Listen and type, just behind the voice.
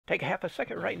take a half a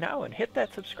second right now and hit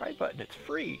that subscribe button. It's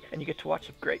free, and you get to watch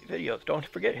some great videos. Don't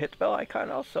forget, hit the bell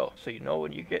icon also, so you know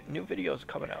when you get new videos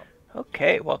coming out.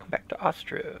 Okay, welcome back to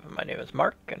Ostriv. My name is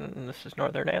Mark, and this is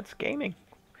NorthernANTs Gaming.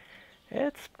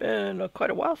 It's been quite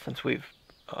a while since we've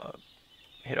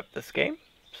hit up this game,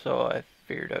 so I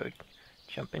figured I would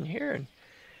jump in here. And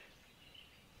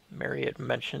Mary had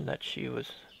mentioned that she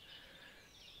was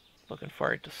looking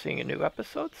forward to seeing a new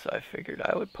episode, so I figured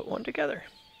I would put one together.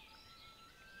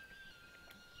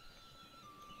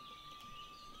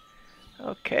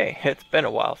 Okay, it's been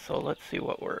a while, so let's see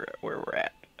where we're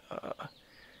at.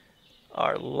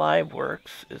 Our live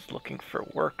works is looking for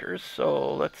workers,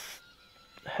 so let's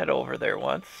head over there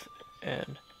once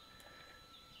and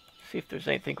see if there's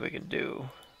anything we can do.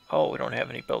 Oh, we don't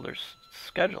have any builders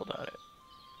scheduled on it.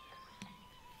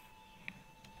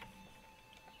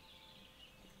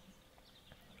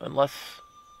 Unless,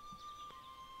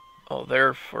 oh,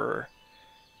 they're for,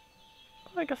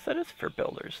 I guess that is for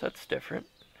builders. That's different.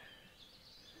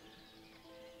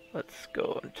 Let's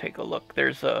go and take a look.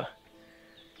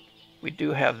 We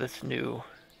do have this new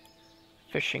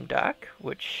fishing dock,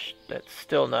 which that's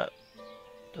still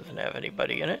doesn't have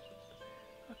anybody in it.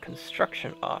 A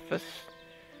construction office.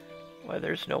 Why,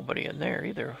 there's nobody in there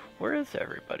either. Where is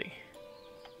everybody?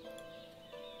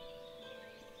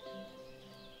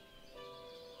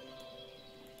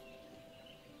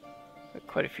 Got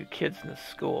quite a few kids in the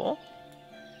school.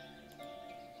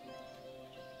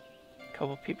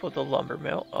 Couple people at the lumber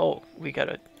mill. Oh, we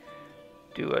gotta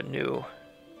do a new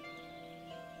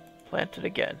plant it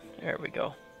again. There we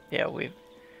go. Yeah, we've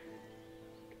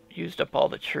used up all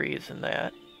the trees in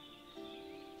that.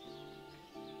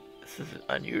 This is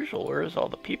unusual. Where is all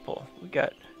the people? We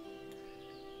got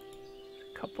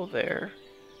a couple there.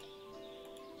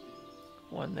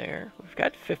 One there. We've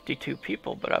got 52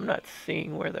 people, but I'm not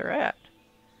seeing where they're at.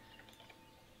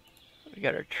 We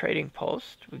got our trading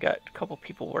post. We got a couple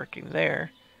people working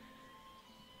there.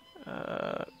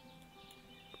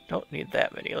 Don't need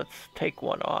that many. Let's take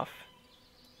one off.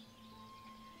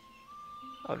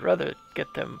 I'd rather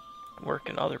get them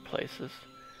working other places.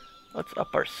 Let's up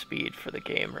our speed for the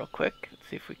game real quick. Let's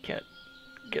see if we can't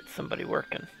get somebody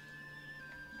working.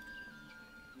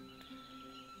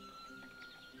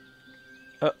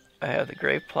 Oh, I have the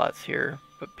grave plots here,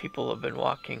 but people have been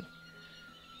walking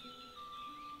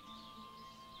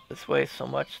this way so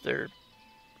much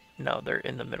now they're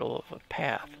in the middle of a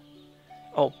path.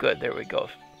 Oh good, there we go.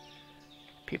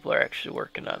 People are actually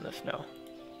working on this now.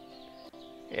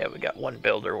 Yeah, we got one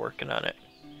builder working on it.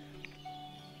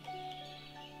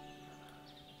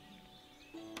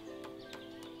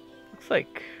 Looks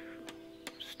like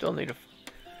still need a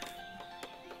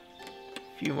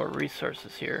few more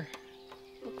resources here.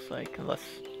 Looks like, unless,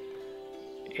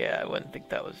 yeah, I wouldn't think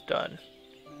that was done.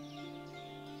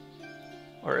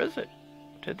 Or is it?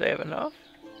 Did they have enough?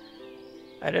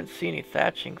 I didn't see any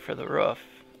thatching for the roof.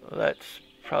 Well, that's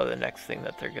probably the next thing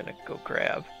that they're gonna go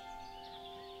grab.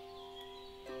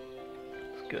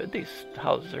 It's good. These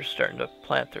houses are starting to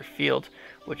plant their fields,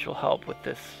 which will help with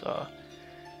this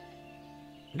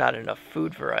not enough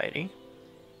food variety.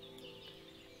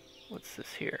 What's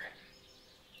this here?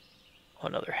 Oh,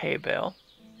 another hay bale.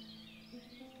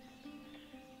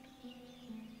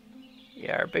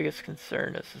 Yeah, our biggest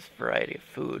concern is this variety of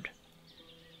food.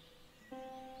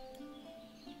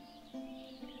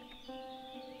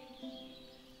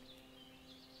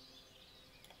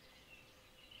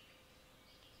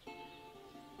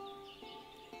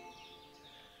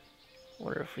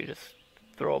 Wonder if we just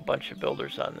throw a bunch of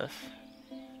builders on this.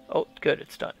 Oh, good,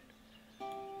 it's done.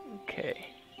 Okay.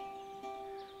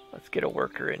 Let's get a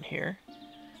worker in here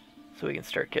so we can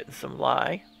start getting some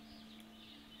lye.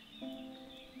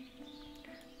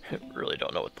 Really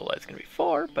don't know what the light's gonna be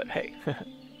for, but hey.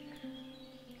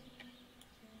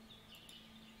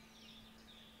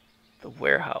 The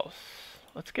warehouse.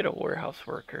 Let's get a warehouse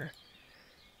worker.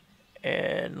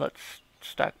 And let's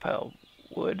stockpile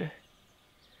wood.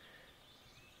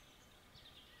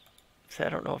 So I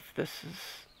don't know if this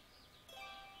is...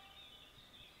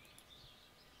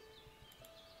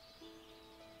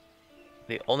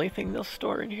 the only thing they'll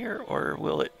store in here, or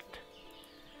will it...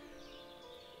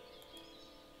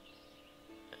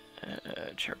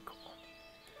 charcoal.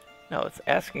 Now it's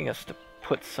asking us to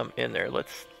put some in there.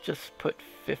 Let's just put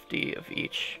 50 of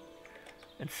each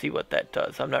and see what that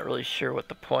does. I'm not really sure what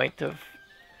the point of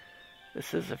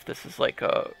this is, if this is like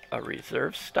a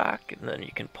reserve stock and then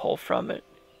you can pull from it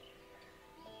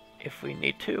if we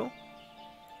need to.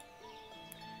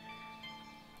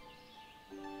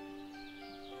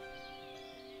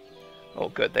 Oh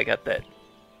good, they got that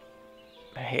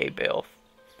hay bale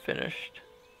finished.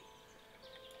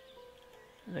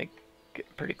 And they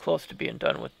get pretty close to being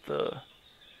done with the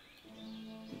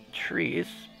trees.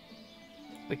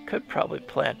 We could probably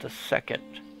plant a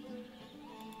second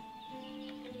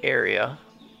area.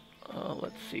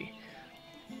 Let's see.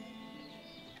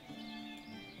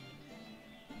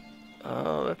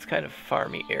 That's kind of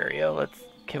farmy area.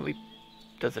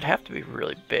 Does it have to be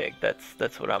really big?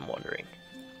 That's what I'm wondering.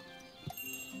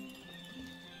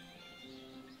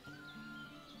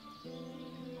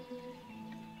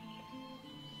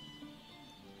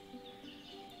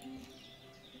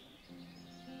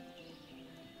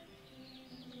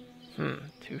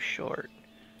 Too short.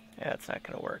 Yeah, it's not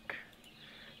gonna work.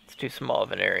 It's too small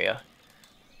of an area.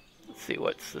 Let's see,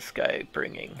 what's this guy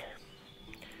bringing?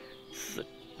 This is a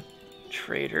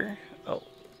trader. Oh,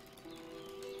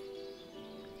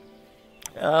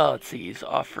 let's see, he's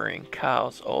offering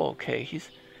cows. Oh, okay, he's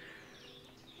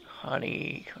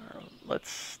honey.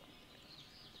 Let's...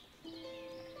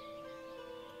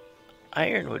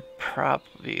 Iron would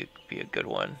probably be a good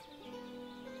one.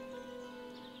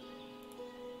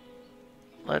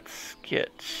 Let's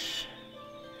get...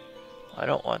 I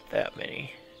don't want that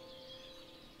many.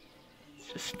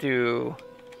 Just do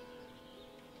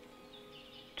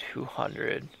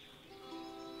 200.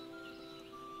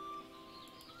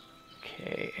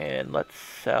 Okay, and let's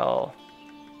sell...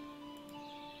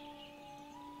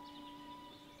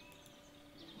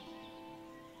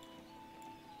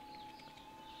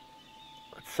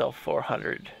 Let's sell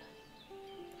 400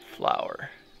 flour.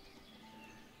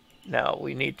 Now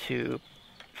we need to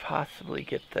possibly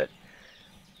get that.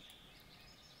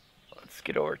 Let's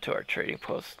get over to our trading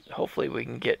post. Hopefully we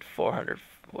can get 400.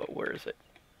 Where is it?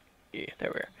 Yeah,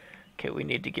 there we are. Okay, we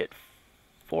need to get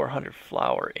 400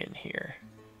 flour in here.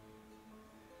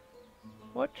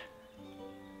 What?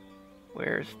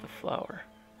 Where's the flour?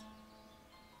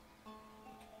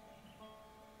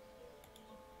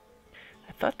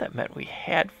 I thought that meant we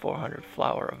had 400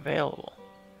 flour available.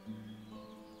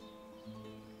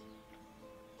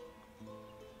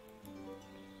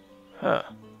 Huh.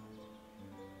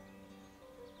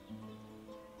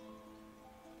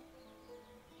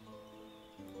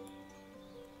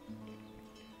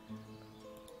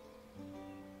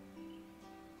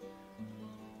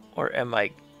 Or am I...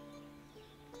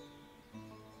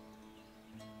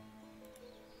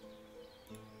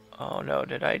 Oh no,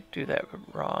 did I do that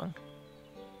wrong?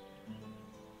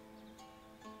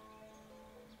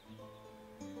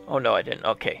 Oh no, I didn't.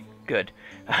 Okay, good.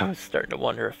 I was starting to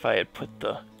wonder if I had put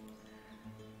the...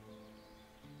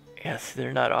 Yes,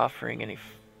 they're not offering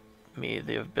me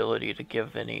the ability to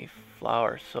give any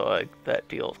flour, so that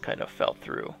deal kind of fell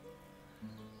through.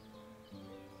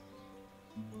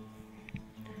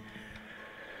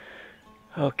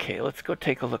 Okay, let's go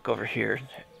take a look over here.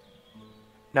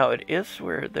 Now it is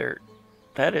where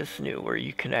that is new, where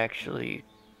you can actually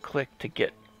click to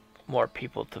get more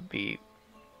people to be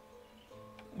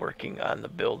working on the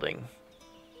building.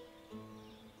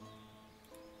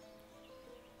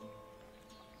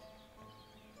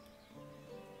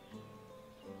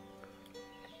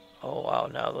 Oh wow,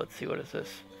 now let's see, what is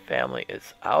this? Family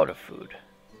is out of food.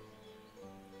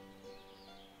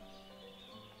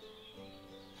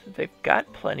 So they've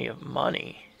got plenty of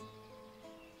money.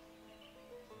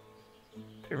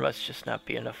 There must just not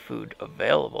be enough food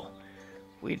available.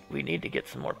 We need to get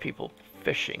some more people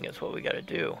fishing is what we gotta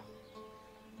do.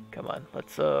 Come on,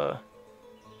 let's up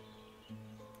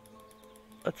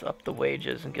the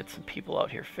wages and get some people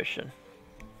out here fishing.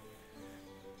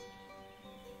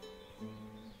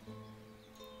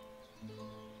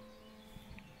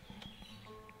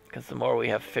 Because the more we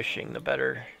have fishing, the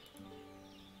better.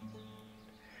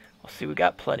 Well, see, we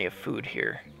got plenty of food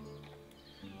here.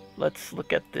 Let's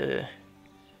look at the...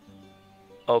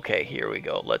 Okay, here we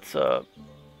go. Let's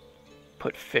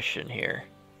put fish in here.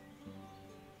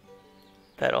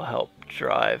 That'll help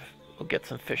drive. We'll get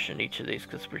some fish in each of these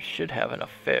because we should have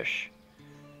enough fish.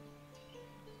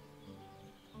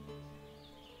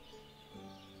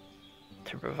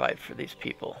 To provide for these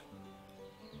people.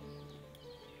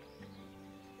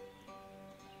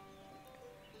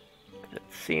 It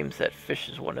seems that fish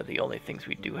is one of the only things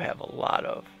we do have a lot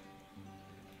of.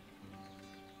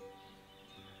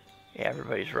 Yeah,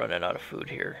 everybody's running out of food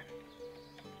here.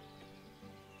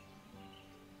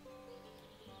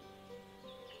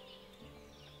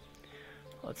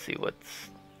 Let's see,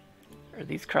 are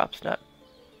these crops not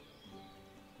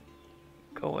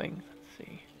going? Let's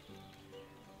see.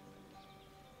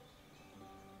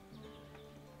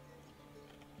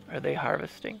 Are they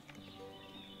harvesting?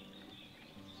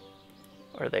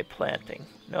 Or are they planting?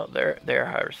 No, they're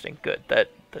harvesting. Good. That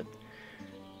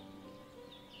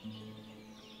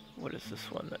what is this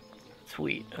one? That's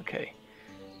wheat. Okay.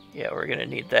 Yeah, we're gonna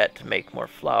need that to make more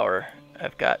flour.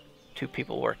 I've got 2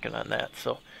 people working on that,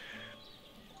 so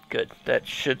good. That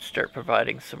should start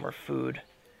providing some more food.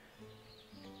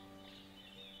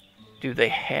 Do they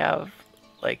have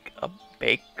like a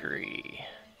bakery?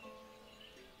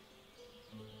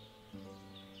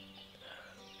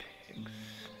 Pigs.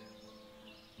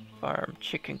 Farm,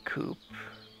 chicken coop.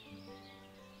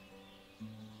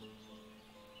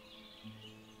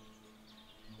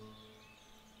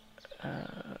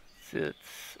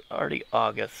 It's already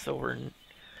August, so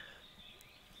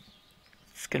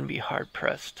it's gonna be hard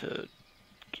pressed to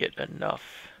get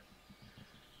enough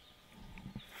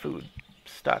food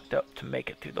stocked up to make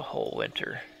it through the whole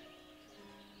winter.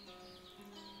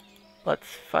 Let's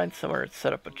find somewhere to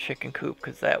set up a chicken coop,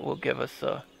 because that will give us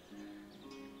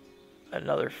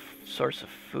another source of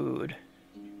food.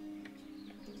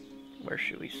 Where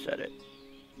should we set it?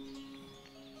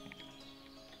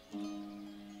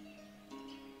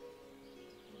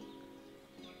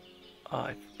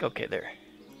 Okay, there.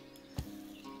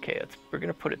 Okay, we're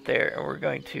gonna put it there, and we're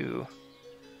going to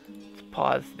let's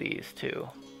pause these two,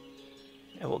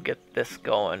 and we'll get this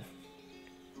going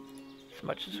as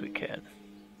much as we can.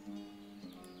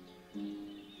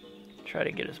 Try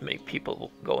to get as many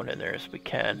people going in there as we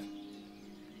can.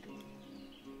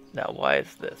 Now, why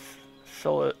is this?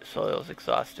 Soil is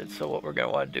exhausted, so what we're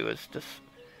gonna want to do is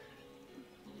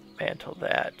dismantle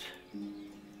that.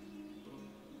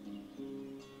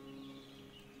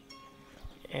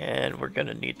 And we're going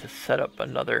to need to set up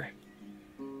another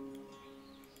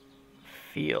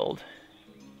field.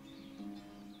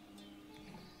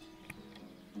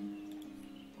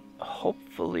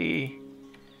 Hopefully,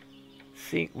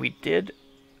 see, we did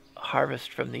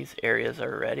harvest from these areas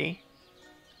already.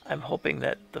 I'm hoping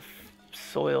that the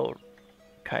soil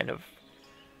kind of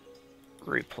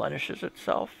replenishes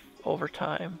itself over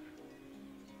time.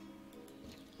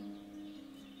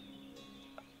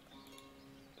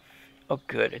 Oh,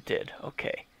 good, it did.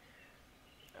 Okay.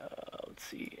 Let's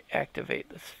see. Activate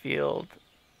this field.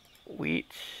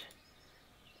 Wheat.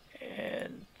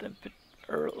 And then,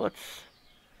 let's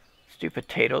do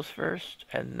potatoes first,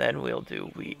 and then we'll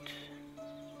do wheat.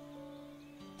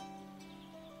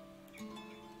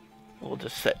 We'll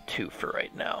just set 2 for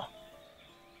right now.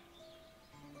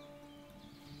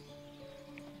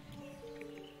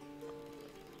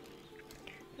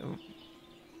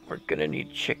 We're gonna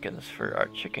need chickens for our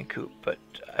chicken coop, but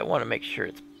I want to make sure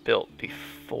it's built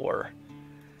before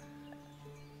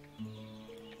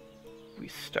we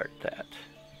start that.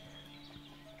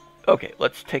 Okay,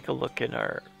 let's take a look in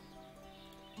our,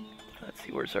 let's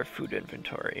see, where's our food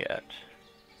inventory at?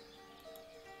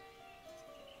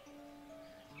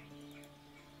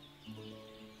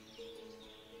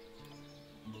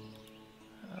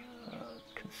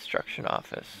 Construction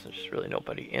office, there's really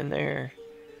nobody in there.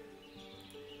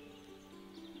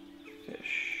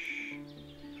 Fish.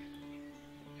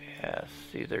 Yeah,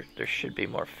 see, there should be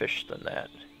more fish than that.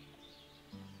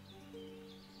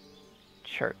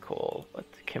 Charcoal.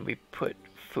 Can we put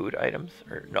food items?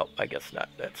 Or no, I guess not.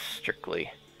 That's strictly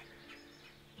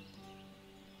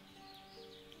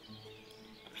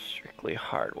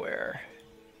hardware.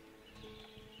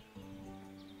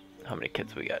 How many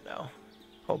kids we got now?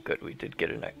 Oh, good. We did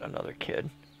get another kid.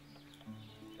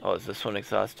 Oh, is this one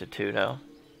exhausted too now?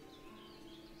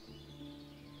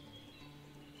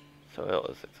 So it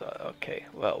was exhausted. Okay.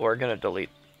 Well, we're gonna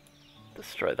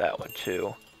destroy that one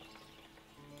too.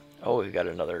 Oh, we got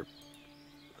another.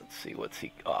 Let's see, what's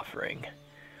he offering?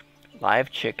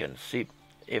 Live chickens. See,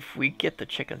 if we get the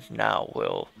chickens now,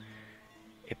 will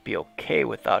it be okay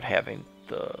without having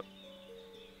the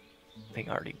thing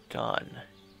already done?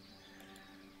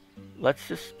 Let's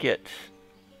just get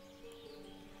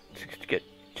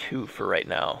 2 for right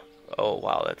now. Oh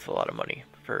wow, that's a lot of money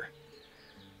for.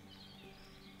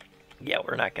 Yeah,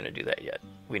 we're not going to do that yet.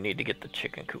 We need to get the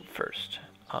chicken coop first.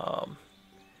 Let's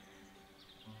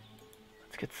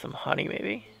get some honey,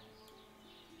 maybe.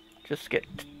 Just get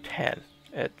 10.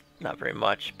 It's not very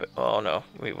much, but oh no,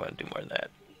 we want to do more than that.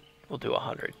 We'll do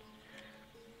 100.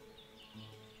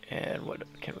 And what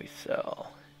can we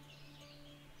sell?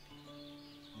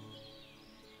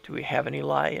 Do we have any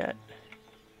lye yet?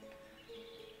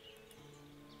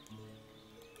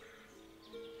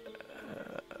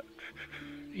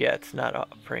 Yeah, it's not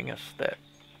offering us that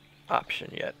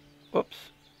option yet. Whoops.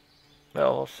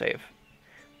 Well, we'll save.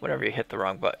 Whenever you hit the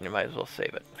wrong button, you might as well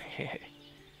save it.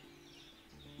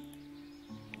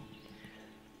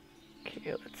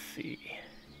 Okay, let's see.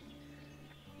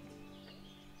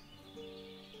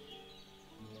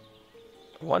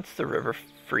 Once the river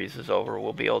freezes over,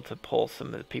 we'll be able to pull some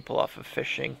of the people off of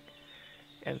fishing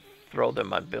and throw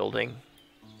them on building.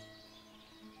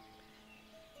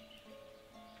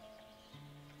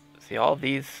 See, all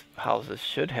these houses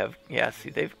should have, yeah, see,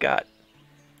 they've got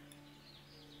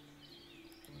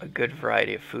a good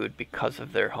variety of food because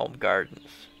of their home gardens.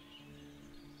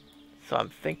 So I'm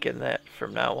thinking that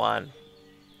from now on,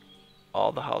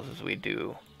 all the houses we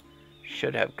do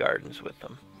should have gardens with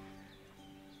them.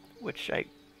 Which I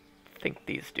think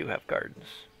these do have gardens.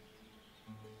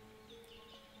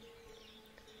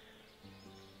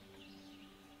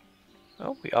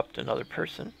 Oh, we upped another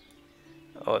person.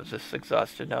 Oh, is this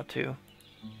exhausted now too?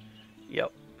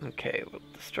 Yep. Okay, we'll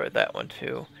destroy that one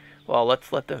too. Well,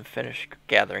 let's let them finish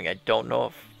gathering. I don't know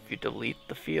if you delete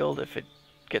the field, if it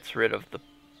gets rid of the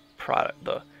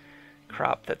the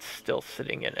crop that's still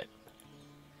sitting in it.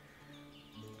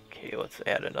 Okay, let's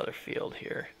add another field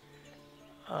here.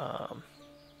 Let's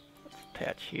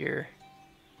attach here.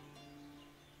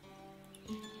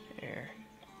 There.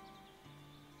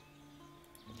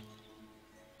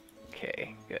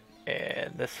 Okay, good.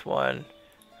 And this one,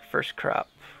 first crop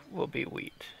will be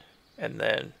wheat. And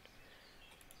then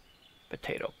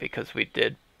potato, because we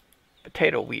did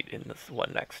potato wheat in this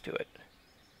one next to it.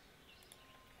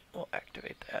 We'll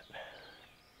activate that.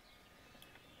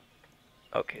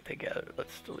 Okay, they gathered.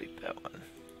 Let's delete that one.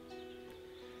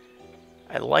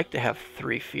 I like to have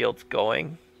 3 fields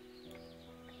going,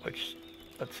 which,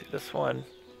 let's see, this one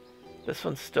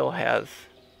still has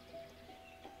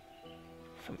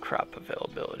some crop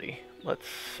availability. Let's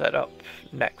set up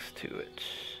next to it.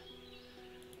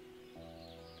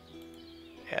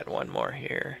 Add one more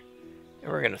here.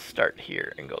 And we're going to start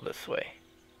here and go this way.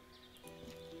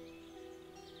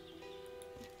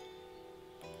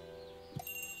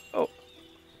 Oh,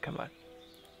 come on.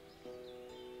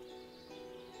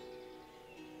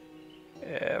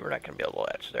 We're not going to be able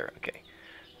to latch there. Okay.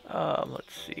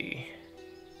 Let's see.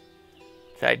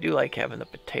 So I do like having the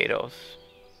potatoes.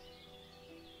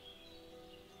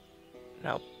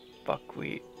 Now,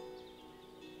 buckwheat.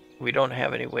 We don't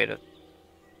have any way to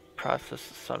process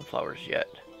the sunflowers yet.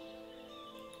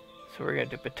 So we're going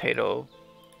to do potato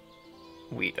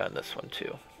wheat on this one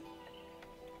too.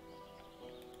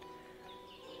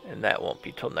 And that won't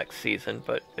be till next season,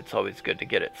 but it's always good to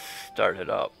get it started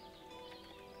up.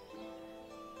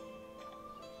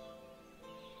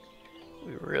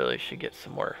 We really should get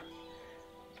some more.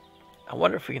 I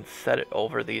wonder if we can set it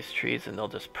over these trees and they'll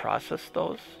just process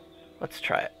those. Let's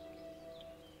try it.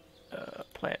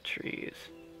 Plant trees.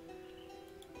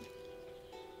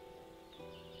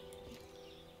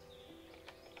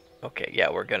 Okay, yeah,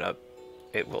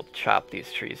 it will chop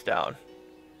these trees down.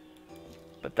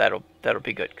 But that'll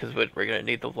be good, because we're gonna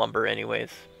need the lumber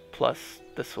anyways. Plus,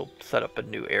 this will set up a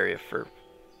new area for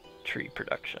tree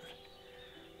production.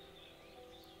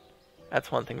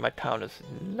 That's one thing, my town is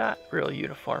not real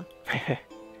uniform.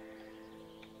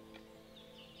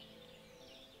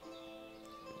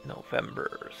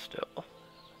 November still.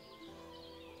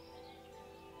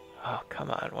 Oh,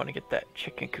 come on, I want to get that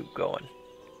chicken coop going.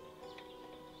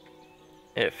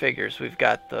 And it figures we've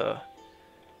got the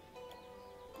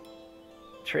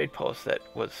trade post that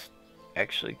was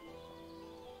actually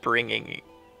bringing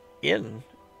in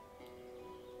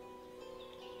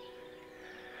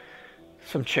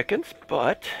some chickens,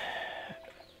 but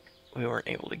we weren't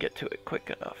able to get to it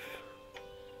quick enough.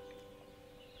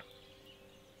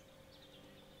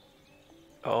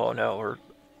 Oh no, we're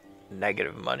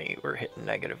negative money. We're hitting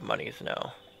negative monies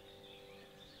now.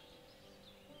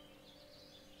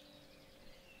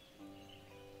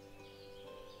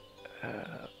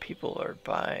 People are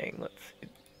buying. Let's see.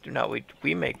 Do not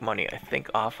we make money, I think,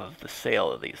 off of the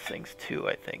sale of these things too,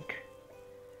 I think.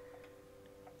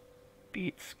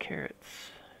 Beets, carrots.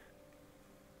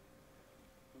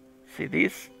 See,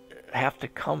 these have to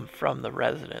come from the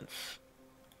residents.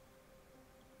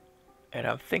 And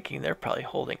I'm thinking they're probably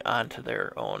holding on to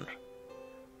their own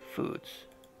foods.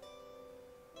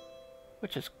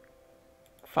 Which is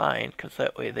fine, because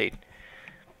that way they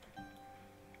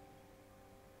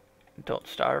don't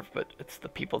starve, but it's the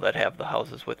people that have the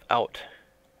houses without.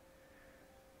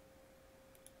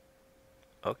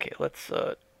 Okay, let's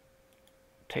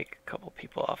take a couple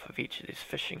people off of each of these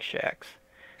fishing shacks.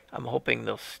 I'm hoping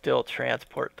they'll still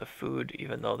transport the food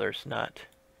even though there's not.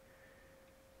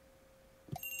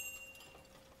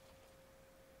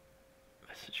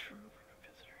 Message from a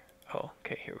visitor. Oh,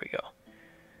 okay, here we go.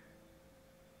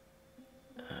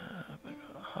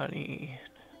 Honey.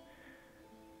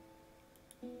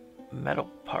 Metal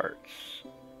parts.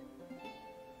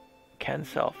 Can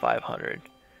sell 500.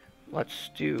 Let's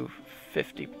do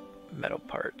 50 metal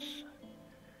parts.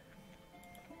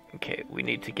 Okay, we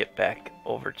need to get back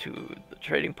over to the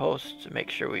trading post to make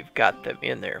sure we've got them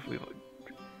in there. If we would,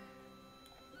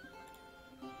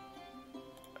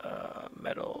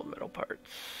 metal parts.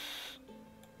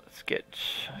 Let's get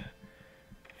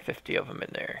 50 of them in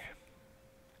there.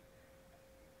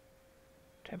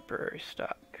 Temporary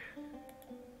stock.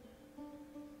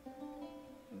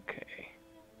 Okay.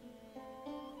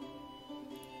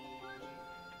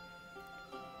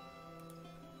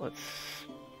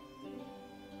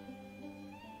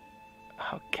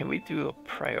 How can we do a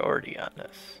priority on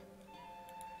this?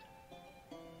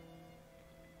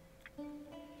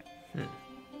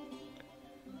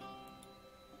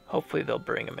 Hopefully they'll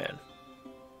bring them in.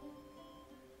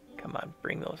 Come on,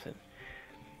 bring those in.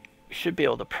 We should be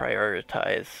able to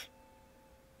prioritize.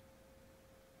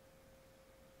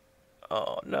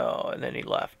 Oh no, and then he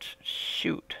left.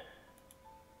 Shoot.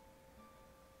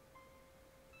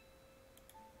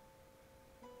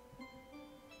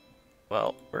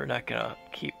 Well, we're not gonna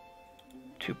keep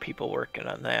 2 people working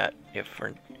on that if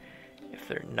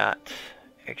they're not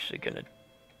actually gonna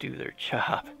do their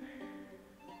job.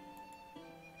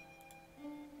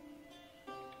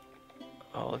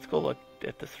 Oh, let's go look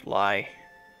at this lye.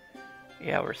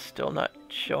 Yeah, we're still not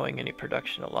showing any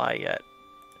production of lye yet.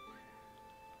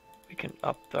 We can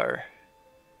up our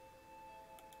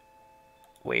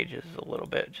wages a little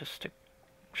bit just to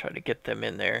try to get them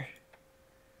in there.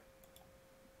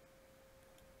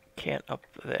 Can't up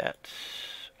that.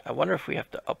 I wonder if we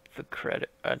have to up the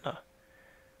credit on the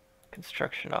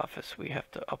construction office. We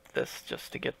have to up this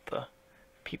just to get the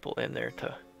people in there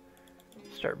to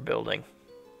start building.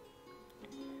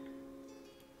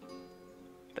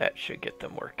 That should get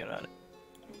them working on it.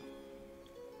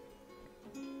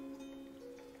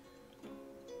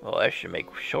 Well, I should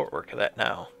make short work of that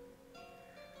now.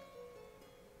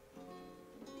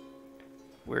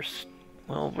 We're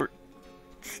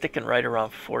sticking right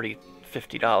around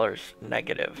 $40–50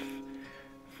 negative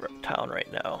for town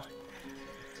right now.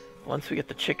 Once we get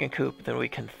the chicken coop, then we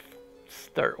can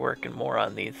start working more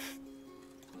on these.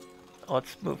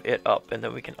 Let's move it up, and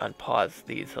then we can unpause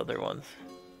these other ones.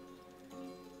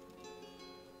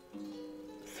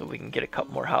 So we can get a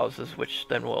couple more houses, which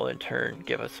then will in turn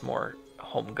give us more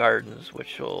home gardens,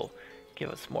 which will give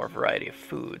us more variety of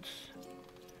foods.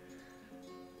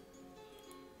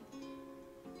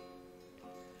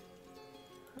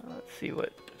 Let's see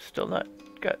what, still not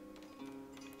got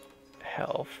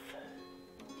health.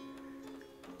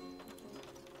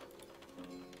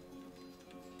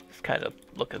 Just kind of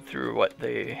looking through what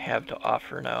they have to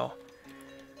offer now.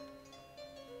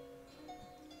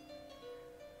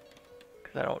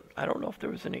 I don't know if there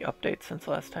was any updates since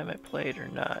last time I played or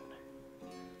not.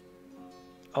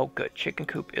 Oh good, chicken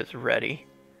coop is ready.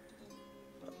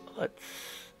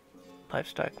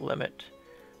 Livestock limit.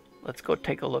 Let's go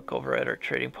take a look over at our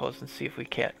trading post and see if we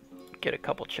can't get a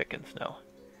couple chickens now.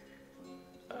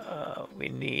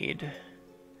 Let's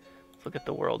look at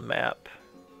the world map.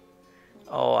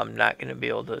 Oh, I'm not going to be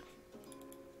able to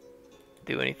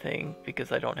do anything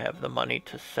because I don't have the money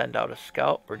to send out a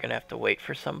scout. We're going to have to wait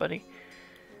for somebody.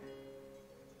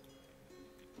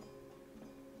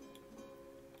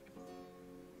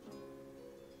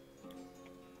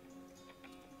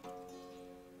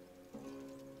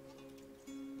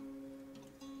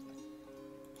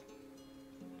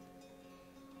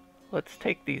 Let's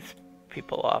take these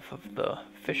people off of the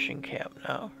fishing camp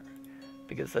now,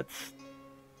 because that's,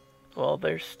 well,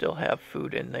 they still have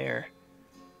food in there.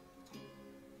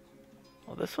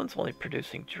 Well, this one's only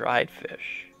producing dried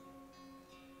fish.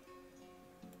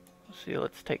 See,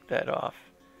 let's take that off,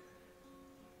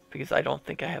 because I don't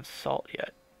think I have salt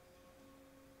yet.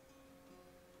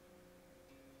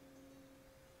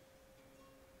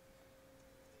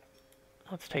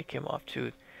 Let's take him off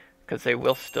too, because they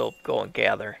will still go and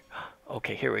gather.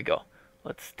 Okay, here we go.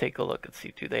 Let's take a look and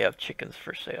see, do they have chickens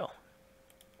for sale?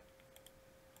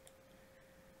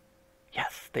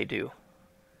 Yes, they do.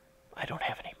 I don't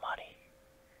have any money.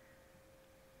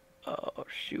 Oh,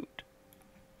 shoot.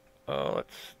 Oh,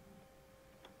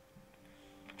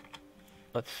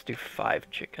 let's do 5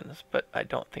 chickens, but I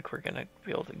don't think we're gonna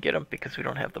be able to get them because we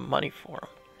don't have the money for them.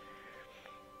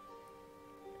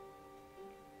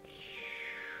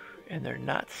 And they're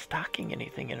not stocking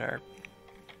anything in our...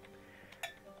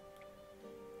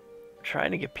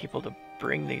 Trying to get people to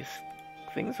bring these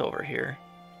things over here.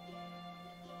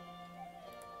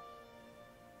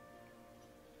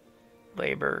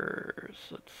 Laborers,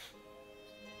 I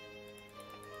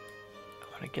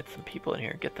want to get some people in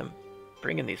here, get them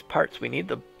bringing these parts. We need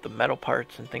the metal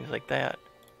parts and things like that.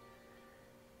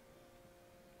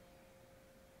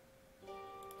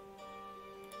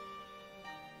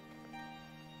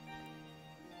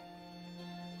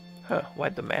 Huh,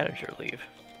 why'd the manager leave?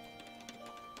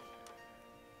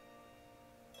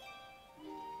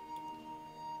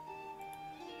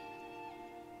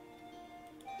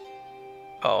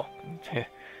 Oh,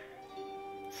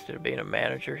 instead of being a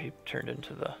manager, he turned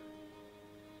into the...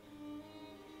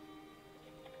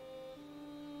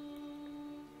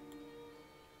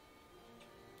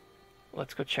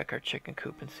 Let's go check our chicken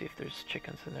coop and see if there's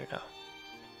chickens in there now.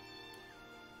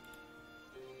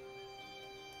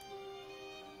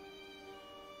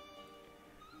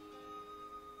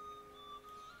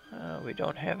 We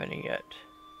don't have any yet.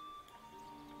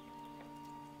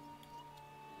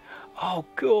 Oh,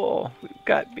 cool! We've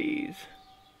got bees.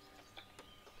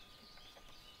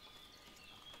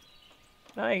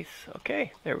 Nice.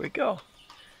 Okay, there we go.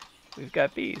 We've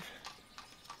got bees.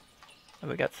 And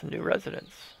we got some new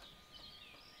residents.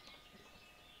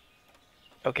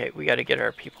 Okay, we got to get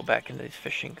our people back into these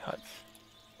fishing huts.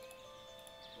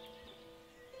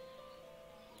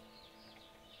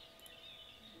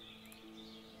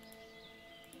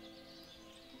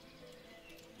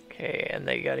 Okay, and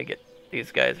they got to get...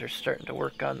 These guys are starting to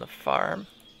work on the farm.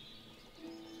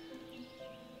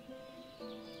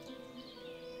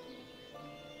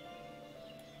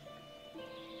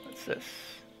 What's this?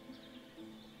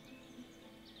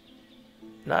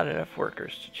 Not enough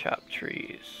workers to chop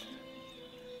trees.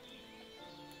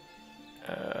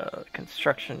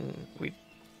 Construction, we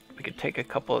could take a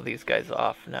couple of these guys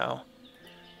off now.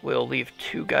 We'll leave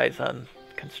 2 guys on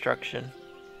construction.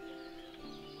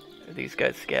 Are these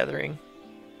guys gathering?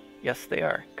 Yes, they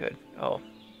are. Good. Oh,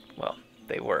 well,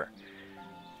 they were.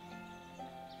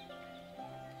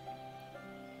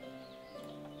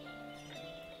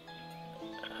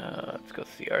 Let's go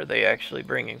see. Are they actually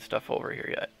bringing stuff over here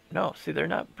yet? No, see, they're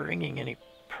not bringing any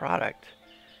product.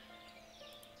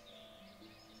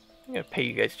 I'm going to pay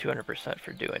you guys 200%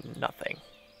 for doing nothing.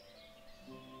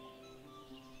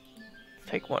 Let's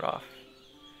take one off.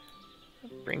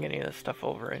 Bring any of this stuff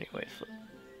over anyway, so...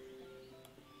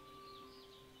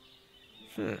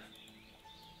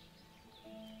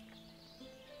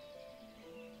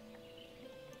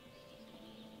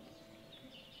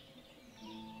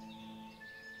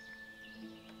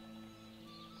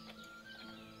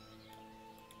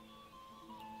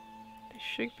 They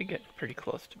should be getting pretty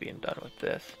close to being done with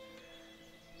this.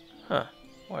 Huh.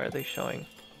 Why are they showing...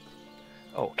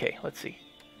 Oh, okay, let's see.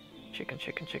 Chicken,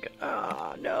 chicken, chicken.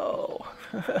 Ah, no!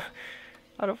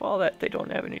 Out of all that, they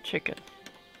don't have any chicken.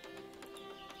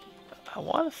 I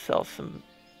want to sell some...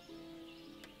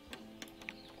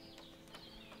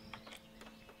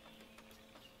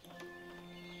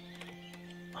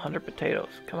 100 potatoes.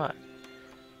 Come on.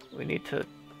 We need to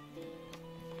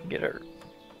get our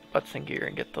butts in gear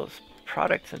and get those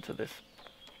products into this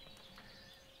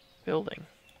building.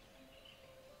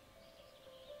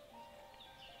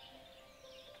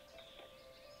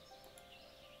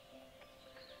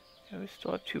 Yeah, we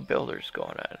still have 2 builders going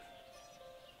on.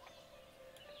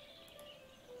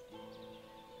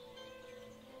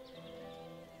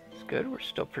 It's good. We're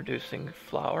still producing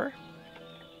flour.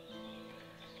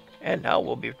 And now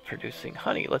we'll be producing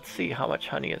honey. Let's see how much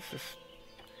honey is this.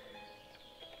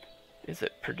 Is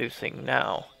it producing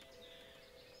now?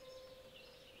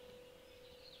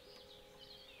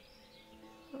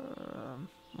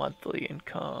 Monthly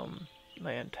income,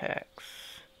 land tax.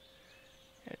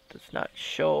 It does not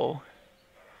show.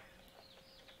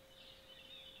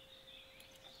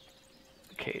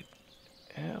 Okay,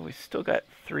 we still got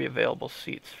 3 available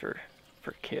seats for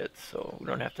kids, so we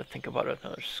don't have to think about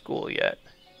another school yet.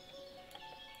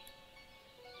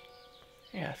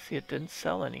 Yeah, see, it didn't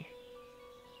sell any.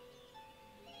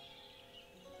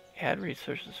 Add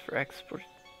resources for export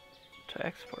to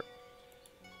export.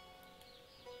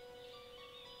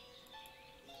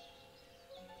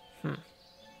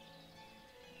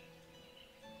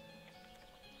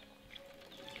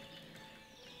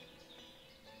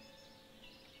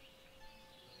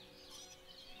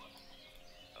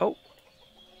 Oh,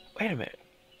 wait a minute.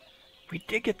 We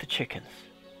did get the chickens.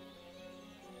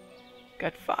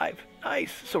 Got 5.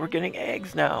 Nice. So we're getting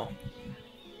eggs now.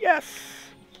 Yes.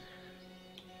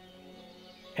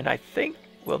 And I think,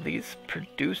 will these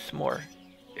produce more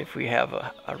if we have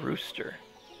a rooster?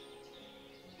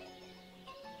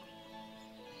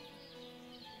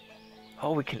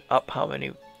 Oh, we can up how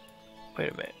many? Wait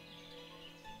a minute.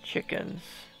 Chickens.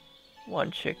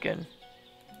 1 chicken.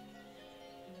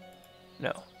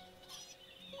 No.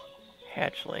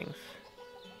 Hatchlings.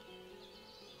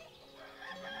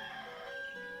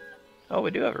 Oh,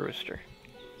 we do have a rooster.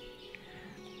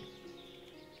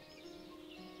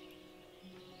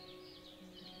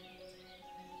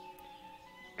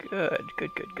 Good,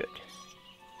 good, good, good.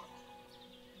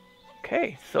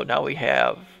 Okay, so now we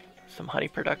have some honey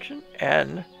production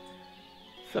and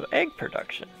some egg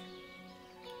production.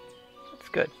 That's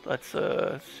good. Let's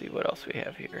see what else we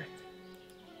have here.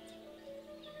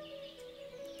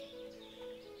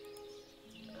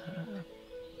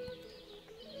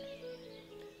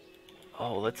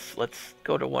 Oh, let's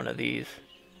go to one of these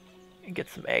and get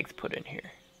some eggs put in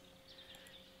here.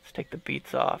 Let's take the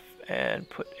beets off and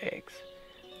put eggs.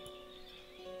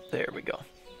 There we go.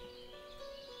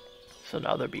 So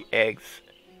now there'll be eggs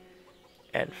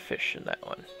and fish in that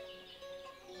one.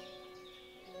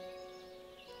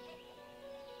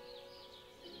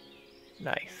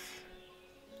 Nice.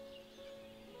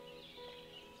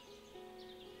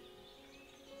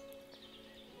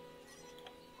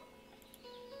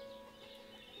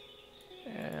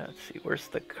 And let's see, where's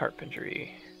the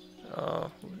carpentry?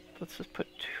 Let's just put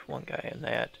one guy in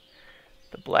that.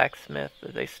 The blacksmith,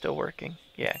 are they still working?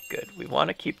 Yeah, good. We want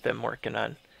to keep them working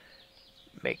on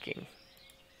making.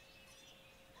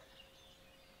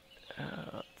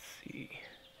 Let's see.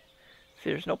 See,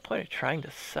 there's no point in trying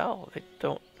to sell. They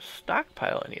don't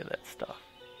stockpile any of that stuff.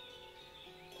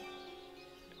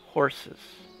 Horses.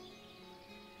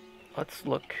 Let's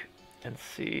look and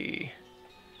see.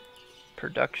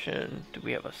 Production. Do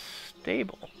we have a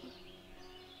stable?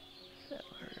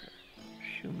 Settler,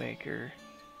 shoemaker,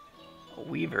 a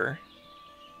weaver,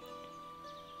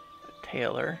 a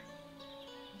tailor,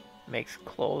 makes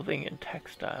clothing and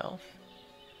textiles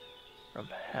from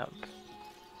hemp.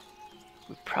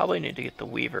 We probably need to get the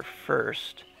weaver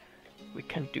first. We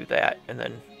can do that, and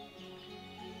then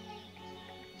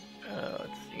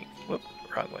let's see. Whoop,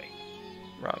 wrong way.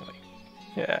 Wrong way.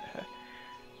 Yeah.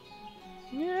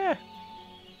 Yeah.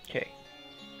 Okay.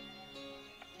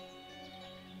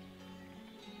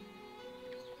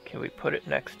 Can we put it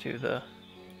next to the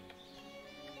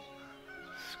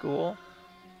school?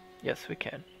 Yes, we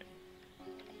can.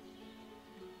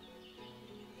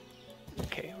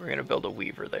 Okay, we're gonna build a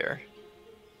weaver there.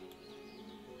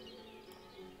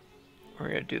 We're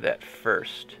gonna do that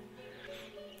first.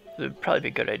 It would probably be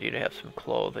a good idea to have some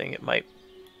clothing. It might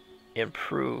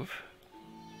improve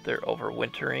their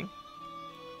overwintering.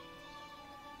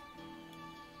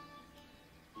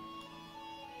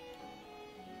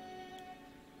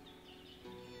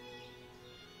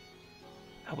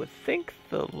 I would think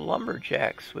the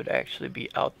lumberjacks would actually be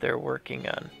out there working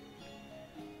on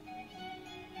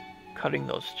cutting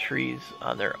those trees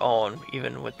on their own,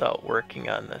 even without working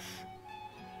on this.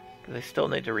 Because they still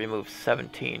need to remove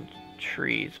 17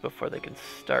 trees before they can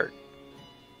start.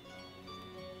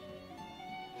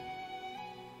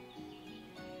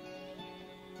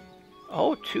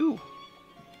 Oh, 2.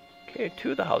 Okay,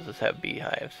 2 of the houses have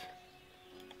beehives.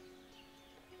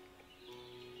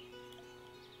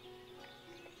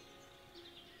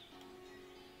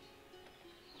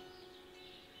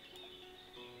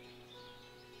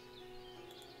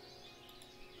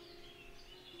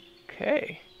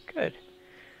 Okay, good.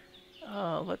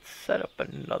 Let's set up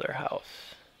another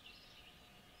house.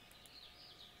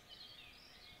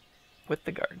 With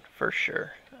the garden, for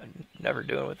sure. I'm never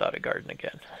doing without a garden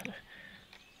again.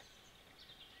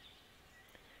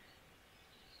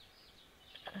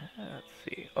 Let's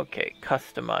see. Okay,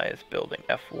 customize building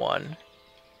F1.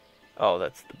 Oh,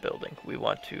 that's the building. We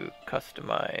want to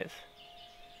customize.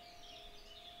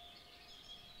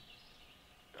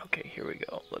 Okay, here we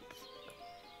go. Let's.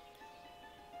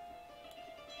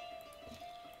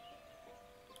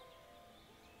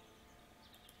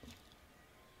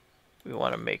 We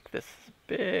want to make this as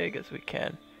big as we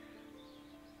can.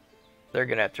 They're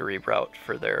going to have to reroute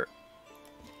for their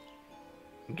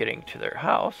getting to their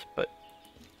house, but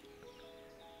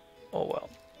oh well.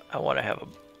 I want to have a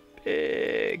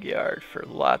big yard for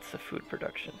lots of food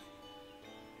production.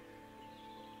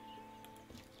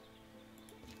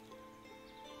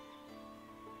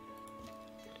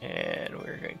 And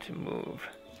we're going to move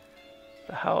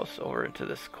the house over into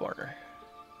this corner.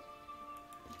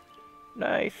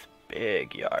 Nice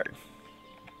big yard.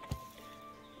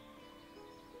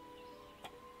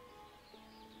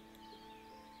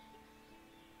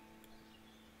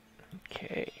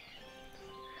 Okay.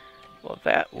 Well,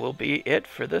 that will be it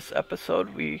for this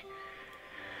episode. We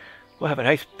will have a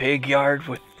nice big yard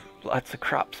with lots of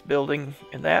crops building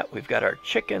in that. We've got our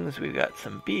chickens, we've got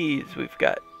some bees, we've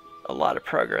got a lot of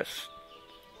progress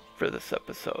for this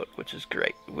episode, which is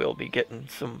great. We'll be getting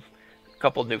a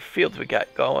couple new fields we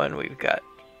got going. We've got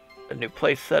a new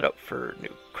place set up for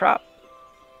new crop,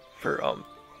 for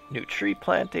new tree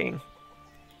planting.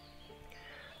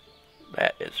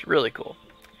 That is really cool.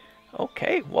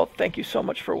 Okay, well, thank you so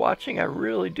much for watching. I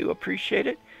really do appreciate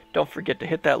it. Don't forget to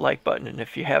hit that like button, and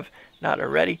if you have not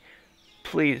already,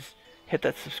 please hit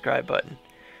that subscribe button.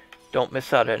 Don't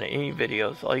miss out on any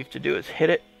videos. All you have to do is hit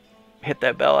it, hit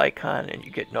that bell icon, and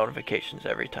you get notifications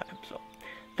every time. So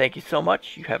Thank you so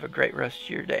much. You have a great rest of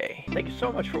your day. Thank you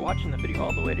so much for watching the video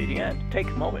all the way to the end. Take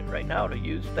a moment right now to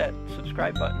use that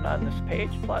subscribe button on this page.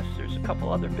 Plus, there's a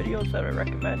couple other videos that I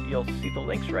recommend. You'll see the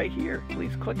links right here.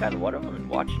 Please click on one of them and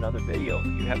watch another video.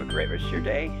 You have a great rest of your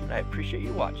day, and I appreciate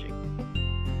you watching.